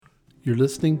You're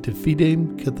listening to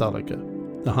Fidem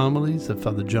Catholica, the homilies of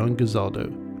Father John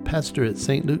Gazaldo, pastor at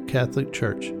St. Luke Catholic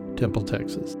Church, Temple,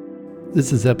 Texas.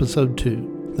 This is episode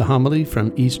 2, the homily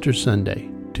from Easter Sunday,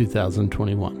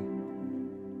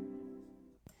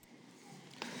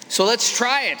 2021. So let's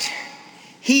try it.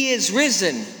 He is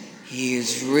risen. He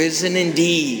is risen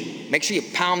indeed. Make sure you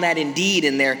pound that indeed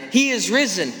in there. He is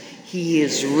risen. He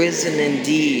is risen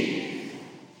indeed.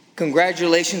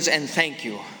 Congratulations and thank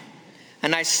you.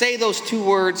 And I say those two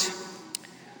words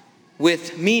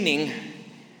with meaning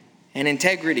and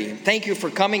integrity. Thank you for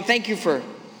coming. Thank you for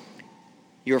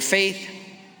your faith.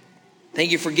 Thank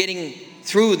you for getting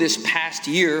through this past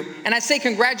year. And I say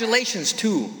congratulations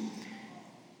too.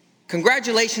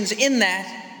 Congratulations in that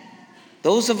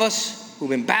those of us who've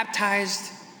been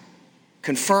baptized,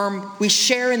 confirmed, we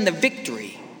share in the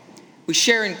victory. We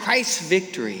share in Christ's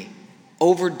victory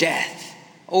over death,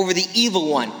 over the evil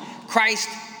one. Christ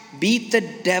beat the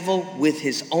devil with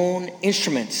his own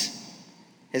instruments.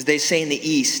 As they say in the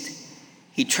East,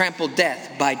 he trampled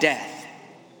death by death.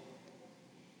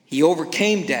 He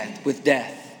overcame death with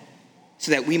death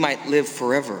so that we might live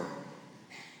forever.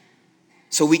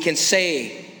 So we can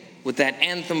say with that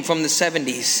anthem from the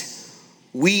 70s,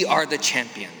 we are the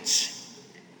champions.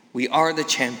 We are the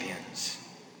champions.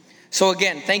 So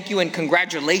again, thank you and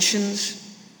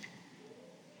congratulations.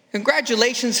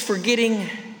 Congratulations for getting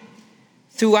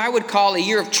through, I would call, a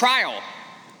year of trial.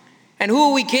 And who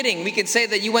are we kidding? We could say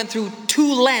that you went through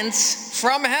 2 Lents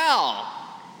from hell.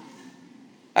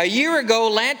 A year ago,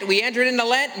 Lent, we entered into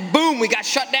Lent, and boom, we got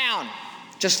shut down.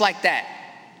 Just like that,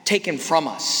 taken from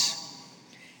us.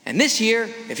 And this year,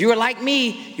 if you were like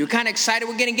me, you're kind of excited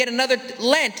we're going to get another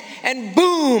Lent, and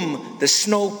boom, the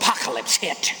snowpocalypse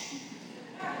hit.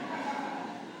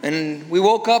 And we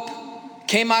woke up,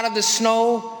 came out of the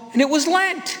snow, and it was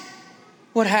Lent.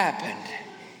 What happened?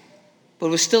 But it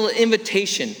was still an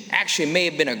invitation. Actually, it may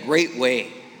have been a great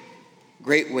way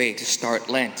to start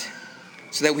Lent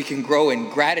so that we can grow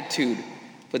in gratitude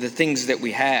for the things that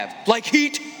we have, like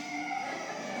heat.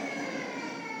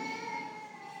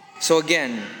 So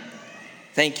again,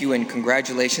 thank you and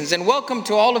congratulations. And welcome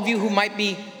to all of you who might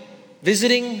be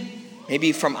visiting,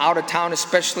 maybe from out of town,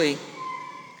 especially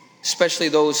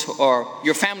those who are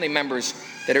your family members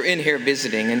that are in here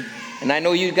visiting. And I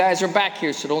know you guys are back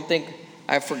here, so don't think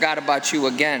I forgot about you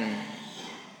again.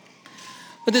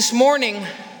 But this morning,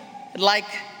 I'd like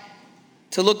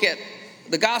to look at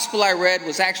the gospel I read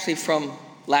was actually from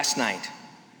last night.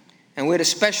 And we had a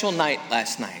special night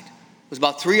last night. It was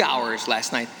about 3 hours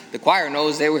last night. The choir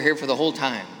knows they were here for the whole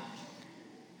time.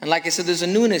 And like I said, there's a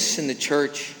newness in the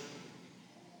church.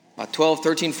 About 12,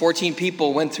 13, 14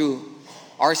 people went through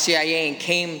RCIA and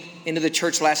came into the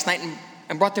church last night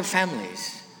and brought their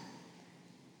families.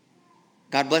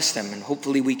 God bless them, and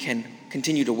hopefully we can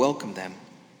continue to welcome them.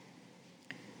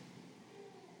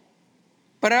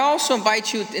 But I also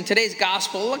invite you in today's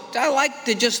gospel, I like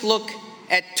to just look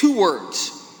at 2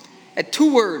 words. At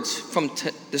 2 words from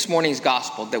this morning's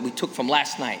gospel that we took from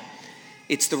last night.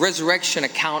 It's the resurrection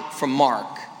account from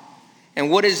Mark. And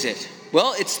what is it?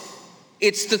 Well,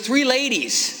 it's the 3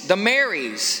 ladies, the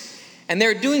Marys, and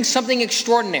they're doing something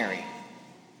extraordinary.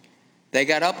 They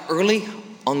got up early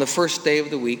on the first day of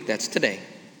the week, that's today,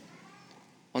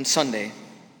 on Sunday,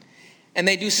 and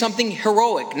they do something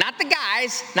heroic. Not the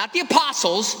guys, not the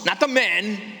apostles, not the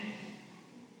men,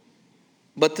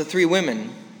 but the 3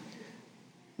 women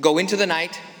go into the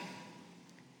night,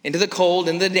 into the cold,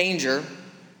 into the danger,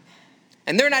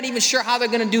 and they're not even sure how they're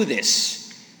going to do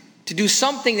this. To do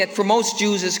something that for most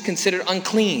Jews is considered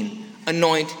unclean,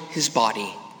 anoint his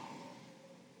body.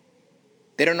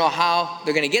 They don't know how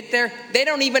they're going to get there. They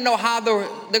don't even know how they're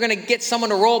going to get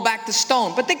someone to roll back the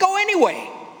stone. But they go anyway.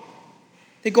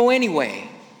 They go anyway.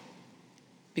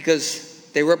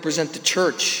 Because they represent the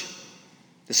church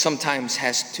that sometimes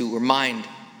has to remind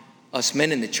us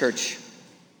men in the church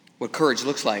what courage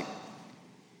looks like.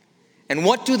 And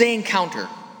what do they encounter?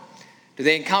 Do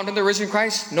they encounter the risen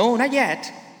Christ? No, not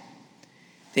yet.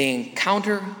 They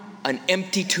encounter an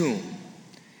empty tomb.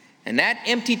 And that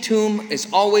empty tomb is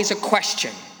always a question.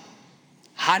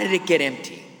 How did it get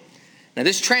empty? Now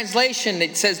this translation,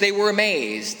 it says they were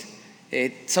amazed.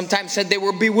 It sometimes said they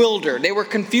were bewildered. They were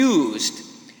confused.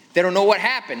 They don't know what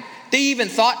happened. They even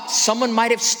thought someone might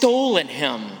have stolen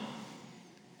him.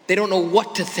 They don't know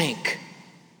what to think.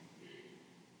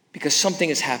 Because something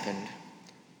has happened.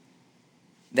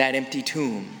 That empty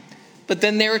tomb. But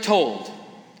then they were told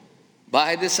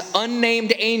by this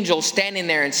unnamed angel standing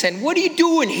there and saying, "What are you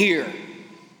doing here?"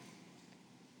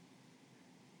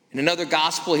 In another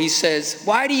gospel, he says,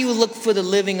 "Why do you look for the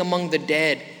living among the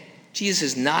dead? Jesus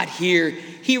is not here.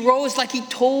 He rose like he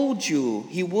told you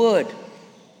he would.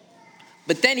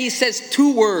 But then he says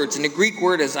two words, and the Greek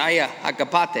word is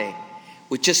agapate,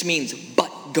 which just means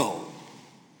but go.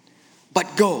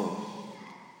 But go.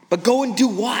 But go and do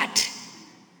what?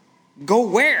 Go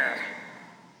where?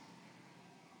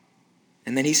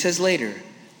 And then he says later,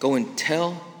 go and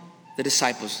tell the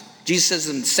disciples. Jesus says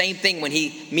the same thing when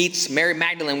he meets Mary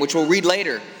Magdalene, which we'll read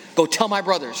later. Go tell my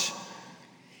brothers.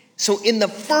 So in the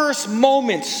first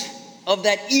moments of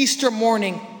that Easter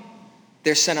morning,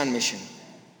 they're sent on mission.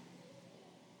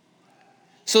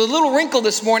 So the little wrinkle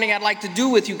this morning I'd like to do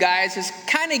with you guys is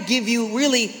kind of give you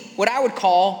really what I would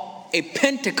call a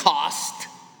Pentecost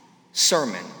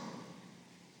sermon.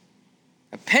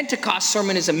 A Pentecost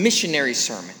sermon is a missionary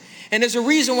sermon. And there's a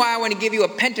reason why I want to give you a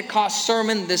Pentecost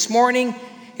sermon this morning.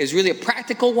 It's really a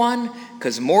practical one,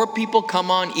 because more people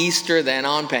come on Easter than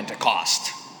on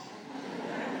Pentecost.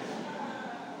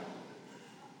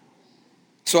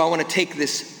 So I want to take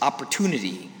this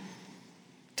opportunity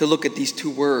to look at these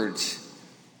two words,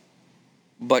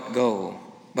 but go,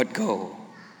 but go.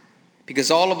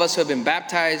 Because all of us who have been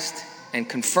baptized and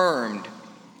confirmed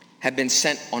have been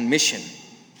sent on mission.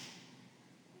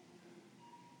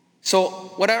 So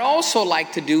what I'd also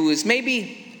like to do is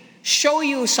maybe show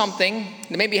you something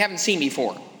that maybe you haven't seen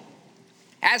before.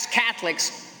 As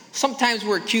Catholics, sometimes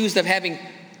we're accused of having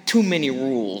too many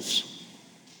rules.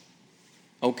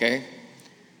 Okay.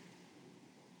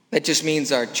 That just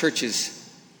means our church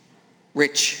is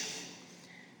rich.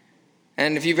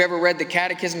 And if you've ever read the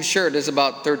Catechism, sure, there's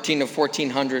about 13 to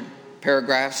 1,400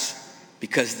 paragraphs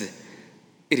because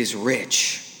it is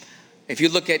rich. If you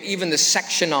look at even the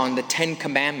section on the 10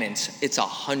 Commandments, it's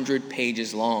 100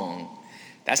 pages long.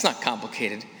 That's not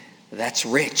complicated. That's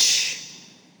rich.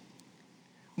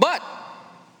 But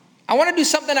I want to do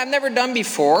something I've never done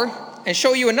before and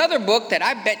show you another book that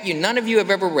I bet you none of you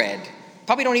have ever read.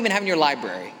 Probably don't even have in your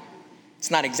library. It's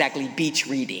not exactly beach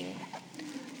reading.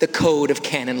 The Code of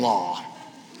Canon Law.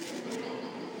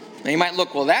 Now you might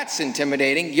look, well, that's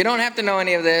intimidating. You don't have to know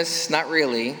any of this, not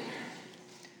really.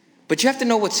 But you have to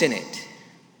know what's in it,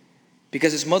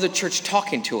 because it's Mother Church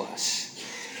talking to us.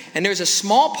 And there's a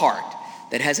small part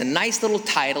that has a nice little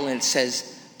title, and it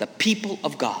says, The People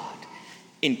of God.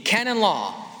 In canon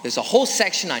law, there's a whole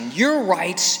section on your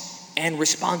rights and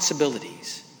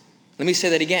responsibilities. Let me say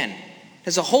that again.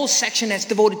 There's a whole section that's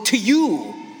devoted to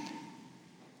you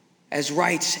as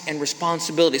rights and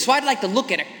responsibilities. So I'd like to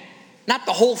look at it, not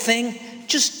the whole thing,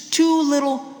 just two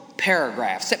little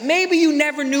paragraphs that maybe you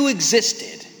never knew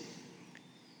existed.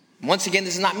 Once again,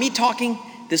 this is not me talking.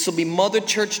 This will be Mother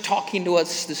Church talking to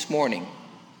us this morning.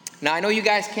 Now, I know you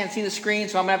guys can't see the screen,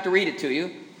 so I'm going to have to read it to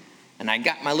you. And I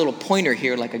got my little pointer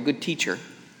here like a good teacher.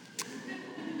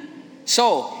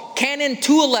 So, Canon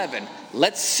 211.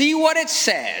 Let's see what it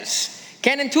says.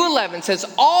 Canon 211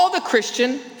 says, all the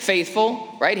Christian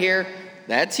faithful, right here,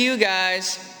 that's you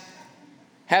guys,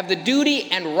 have the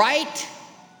duty and right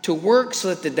to work so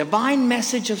that the divine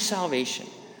message of salvation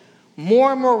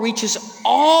more and more reaches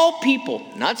all people,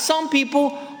 not some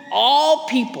people, all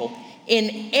people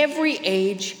in every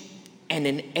age and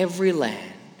in every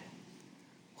land.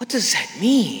 What does that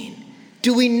mean?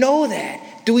 Do we know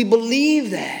that? Do we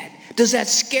believe that? Does that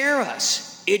scare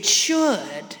us? It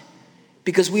should,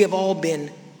 because we have all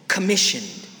been commissioned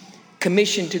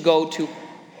to go to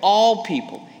all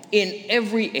people in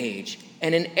every age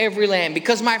and in every land.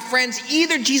 Because, my friends,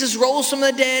 either Jesus rose from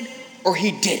the dead or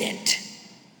he didn't.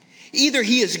 Either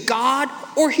he is God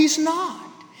or he's not.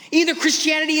 Either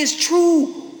Christianity is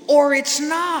true or it's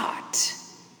not.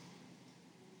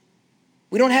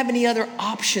 We don't have any other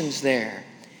options there.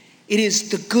 It is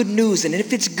the good news. And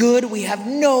if it's good, we have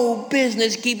no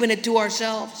business keeping it to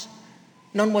ourselves.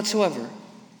 None whatsoever.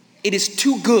 It is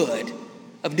too good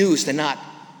of news to not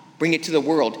bring it to the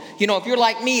world. You know, if you're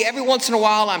like me, every once in a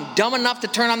while, I'm dumb enough to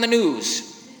turn on the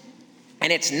news.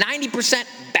 And it's 90%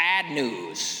 bad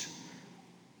news.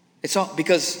 It's all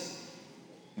because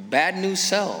bad news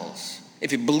sells.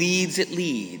 If it bleeds, it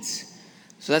leads.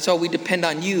 So that's why we depend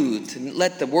on you to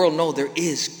let the world know there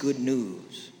is good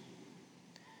news.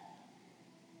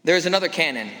 There's another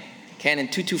canon, Canon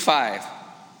 225.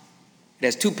 It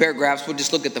has two paragraphs. We'll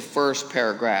just look at the first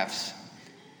paragraphs.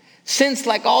 Since,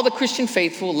 like all the Christian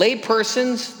faithful, lay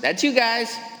persons, that's you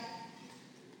guys,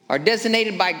 are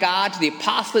designated by God to the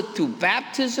apostolate through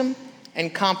baptism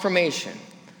and confirmation.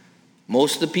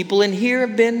 Most of the people in here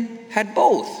had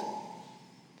both.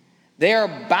 They are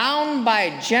bound by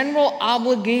a general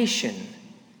obligation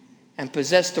and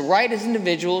possess the right as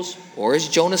individuals or as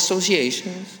Joan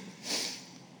associations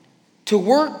to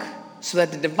work so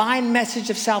that the divine message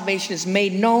of salvation is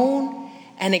made known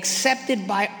and accepted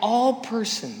by all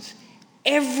persons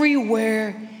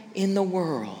everywhere in the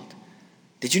world.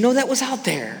 Did you know that was out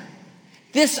there?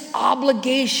 This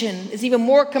obligation is even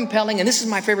more compelling, and this is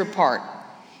my favorite part.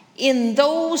 In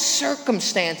those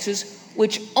circumstances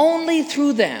which only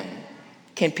through them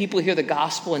can people hear the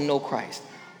gospel and know Christ.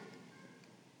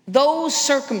 Those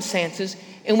circumstances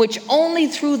in which only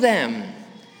through them,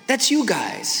 that's you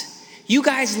guys. You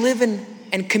guys live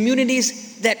in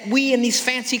communities that we in these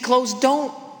fancy clothes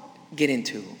don't get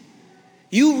into.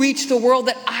 You reach the world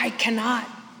that I cannot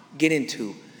get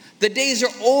into. The days are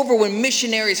over when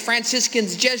missionaries,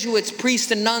 Franciscans, Jesuits,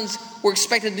 priests, and nuns were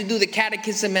expected to do the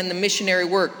catechism and the missionary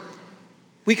work.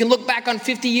 We can look back on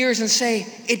 50 years and say,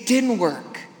 it didn't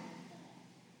work.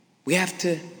 We have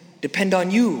to depend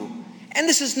on you. And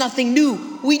this is nothing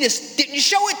new. We just didn't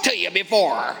show it to you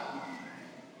before.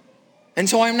 And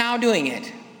so I'm now doing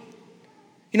it.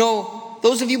 You know,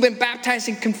 those of you who've been baptized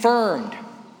and confirmed,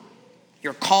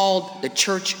 you're called the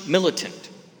church militant.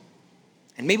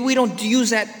 And maybe we don't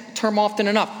use that term often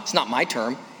enough. It's not my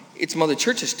term. It's Mother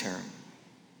Church's term.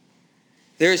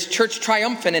 There's church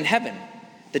triumphant in heaven,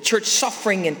 the church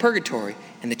suffering in purgatory,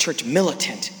 and the church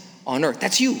militant on earth.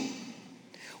 That's you.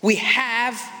 We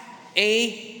have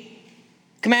a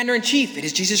commander-in-chief. It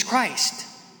is Jesus Christ.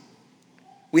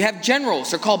 We have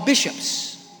generals. They're called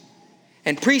bishops.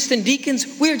 And priests and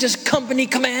deacons, we're just company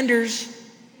commanders.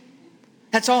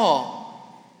 That's all.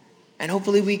 And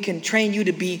hopefully we can train you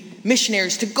to be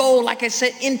missionaries, to go, like I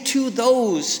said, into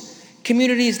those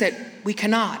communities that we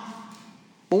cannot.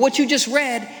 But what you just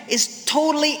read is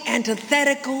totally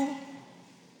antithetical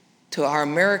to our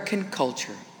American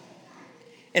culture.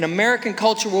 An American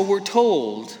culture where we're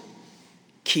told,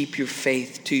 keep your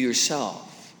faith to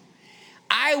yourself.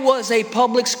 I was a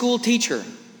public school teacher,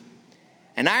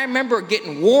 and I remember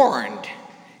getting warned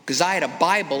because I had a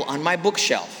Bible on my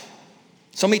bookshelf.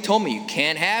 Somebody told me, you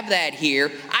can't have that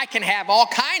here. I can have all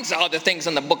kinds of other things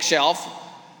on the bookshelf,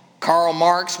 Karl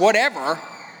Marx, whatever.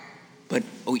 But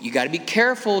you got to be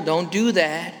careful. Don't do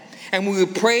that. And when we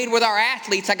prayed with our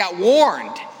athletes, I got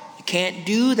warned. You can't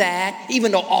do that,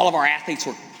 even though all of our athletes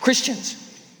were Christians.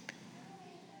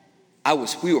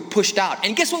 We were pushed out.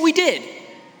 And guess what we did?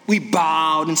 We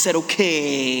bowed and said,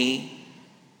 okay.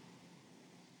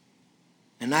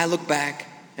 And I look back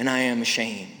and I am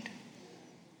ashamed.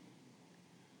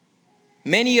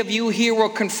 Many of you here were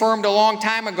confirmed a long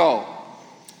time ago.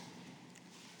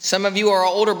 Some of you are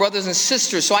older brothers and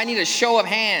sisters, so I need a show of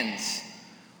hands.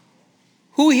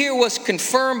 Who here was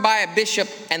confirmed by a bishop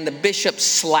and the bishop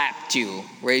slapped you?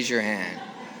 Raise your hand.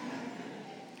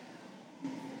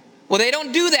 Well, they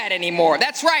don't do that anymore.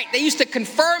 That's right. They used to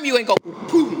confirm you and go,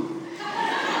 boom.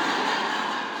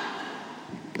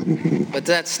 But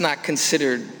that's not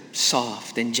considered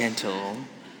soft and gentle.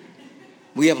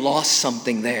 We have lost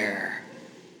something there.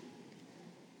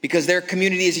 Because there are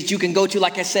communities that you can go to,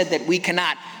 like I said, that we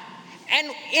cannot.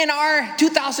 And in our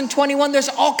 2021, there's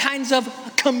all kinds of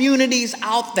communities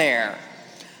out there.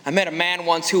 I met a man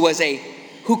once who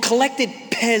collected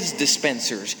Pez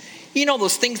dispensers. You know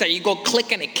those things that you go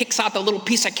click and it kicks out the little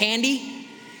piece of candy?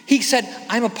 He said,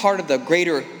 I'm a part of the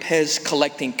greater Pez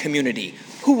collecting community.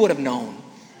 Who would have known?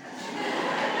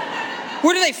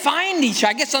 Where do they find each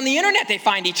other? I guess on the internet they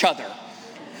find each other.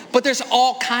 But there's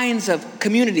all kinds of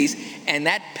communities. And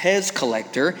that Pez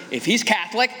collector, if he's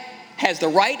Catholic, has the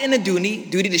right and the duty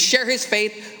to share his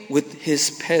faith with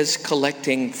his Pez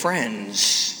collecting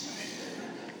friends.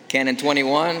 Canon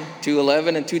 21,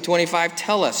 211, and 225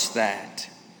 tell us that.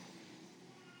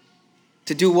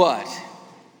 To do what?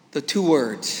 The two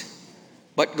words,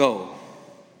 but go.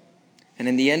 And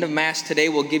in the end of Mass today,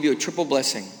 we'll give you a triple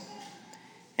blessing.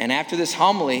 And after this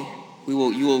homily, you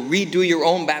will redo your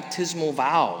own baptismal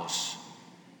vows.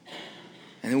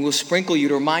 And then we'll sprinkle you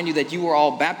to remind you that you were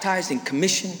all baptized and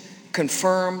commissioned,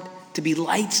 confirmed to be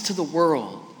lights to the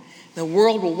world. The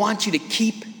world will want you to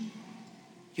keep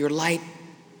your light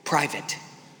private,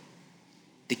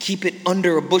 to keep it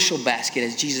under a bushel basket,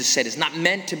 as Jesus said. It's not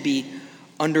meant to be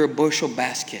under a bushel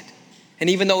basket. And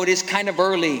even though it is kind of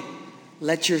early,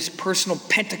 let your personal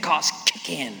Pentecost kick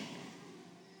in.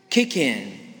 Kick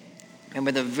in. And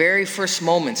by the very first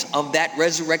moments of that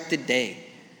resurrected day,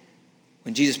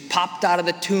 when Jesus popped out of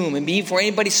the tomb, and before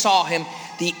anybody saw him,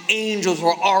 the angels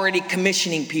were already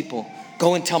commissioning people.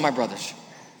 Go and tell my brothers.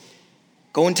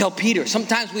 Go and tell Peter.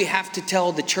 Sometimes we have to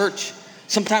tell the church.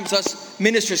 Sometimes us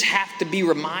ministers have to be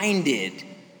reminded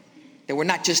that we're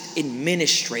not just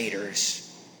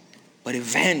administrators, but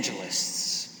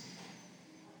evangelists.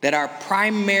 That our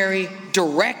primary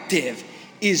directive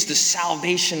is the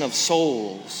salvation of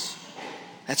souls.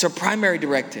 That's our primary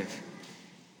directive.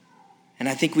 And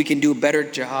I think we can do a better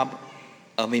job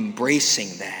of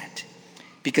embracing that.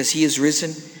 Because he is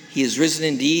risen. He is risen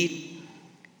indeed.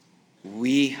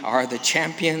 We are the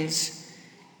champions.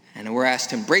 And we're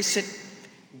asked to embrace it.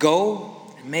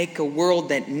 Go and make a world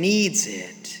that needs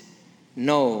it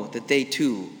know that they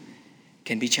too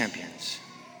can be champions.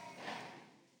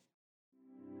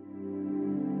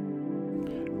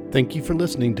 Thank you for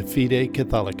listening to Fide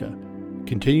Catholica.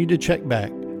 Continue to check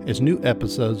back as new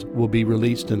episodes will be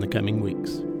released in the coming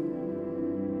weeks.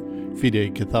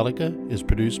 Fide Catholica is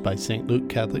produced by St. Luke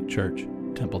Catholic Church,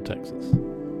 Temple, Texas.